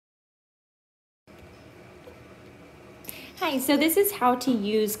Hi, so this is how to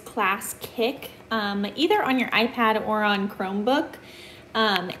use ClassKick either on your iPad or on Chromebook.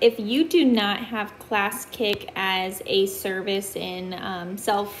 If you do not have ClassKick as a service in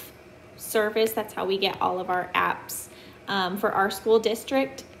self-service, that's how we get all of our apps for our school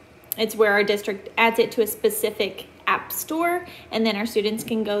district. It's where our district adds it to a specific app store and then our students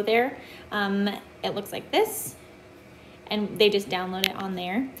can go there. It looks like this, and they just download it on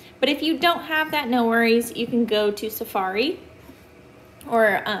there. But if you don't have that, no worries. You can go to Safari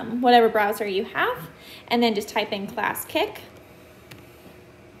or whatever browser you have, and then just type in ClassKick.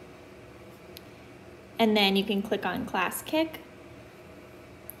 And then you can click on ClassKick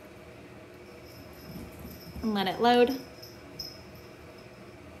and let it load.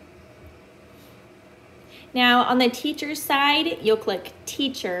 Now on the teacher side, you'll click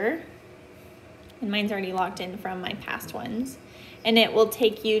Teacher, and mine's already logged in from my past ones, and it will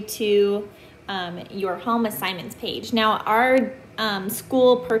take you to your home assignments page. Now our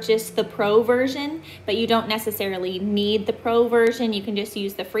school purchased the pro version, but you don't necessarily need the pro version. You can just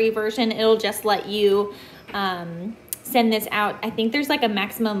use the free version. It'll just let you send this out. I think there's like a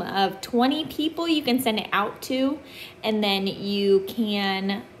maximum of 20 people you can send it out to, and then you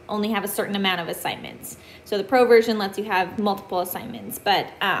can only have a certain amount of assignments. So the pro version lets you have multiple assignments, but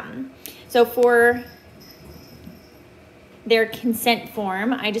so for their consent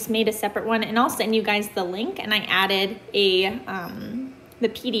form, I just made a separate one, and I'll send you guys the link, and I added the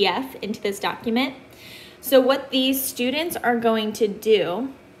PDF into this document. So what these students are going to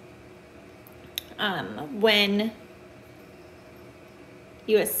do when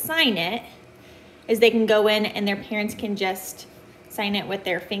you assign it is they can go in and their parents can just sign it with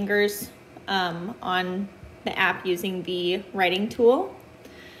their fingers on the app using the writing tool.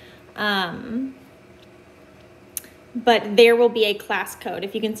 But there will be a class code.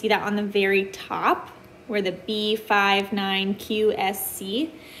 If you can see that on the very top where the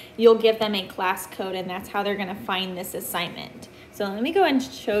B59QSC, you'll give them a class code, and that's how they're gonna find this assignment. So let me go and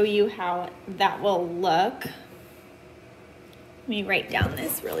show you how that will look. Let me write down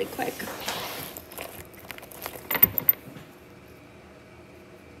this really quick.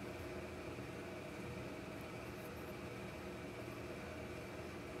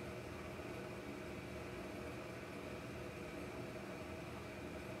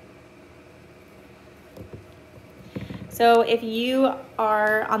 So if you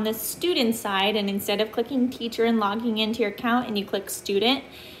are on the student side, and instead of clicking teacher and logging into your account and you click student,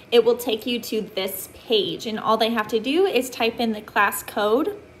 it will take you to this page, and all they have to do is type in the class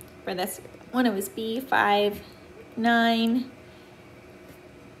code. For this one, it was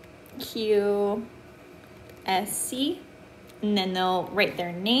B59QSC, and then they'll write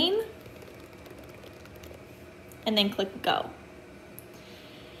their name and then click go.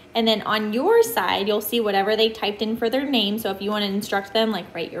 And then on your side, you'll see whatever they typed in for their name. So if you want to instruct them, like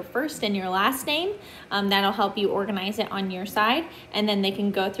write your first and your last name, that'll help you organize it on your side. And then they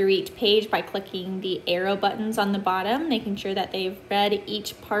can go through each page by clicking the arrow buttons on the bottom, making sure that they've read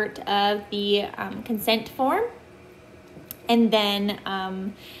each part of the consent form. And then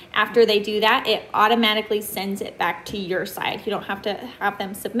after they do that, it automatically sends it back to your side. You don't have to have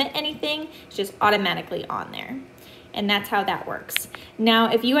them submit anything. It's just automatically on there. And that's how that works. Now,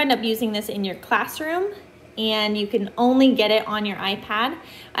 if you end up using this in your classroom and you can only get it on your iPad,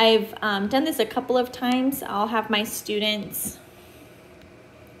 I've done this a couple of times. I'll have my students,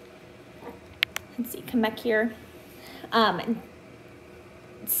 let's see, come back here,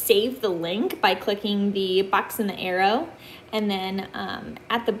 save the link by clicking the box and the arrow, and then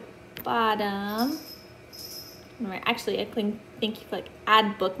at the bottom, actually I think you click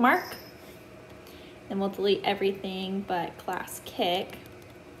add bookmark. And we'll delete everything but ClassKick,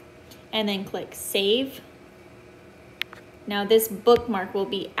 and then click save. Now this bookmark will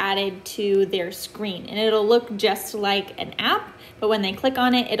be added to their screen, and it'll look just like an app, but when they click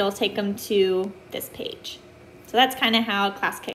on it, it'll take them to this page. So that's kind of how ClassKick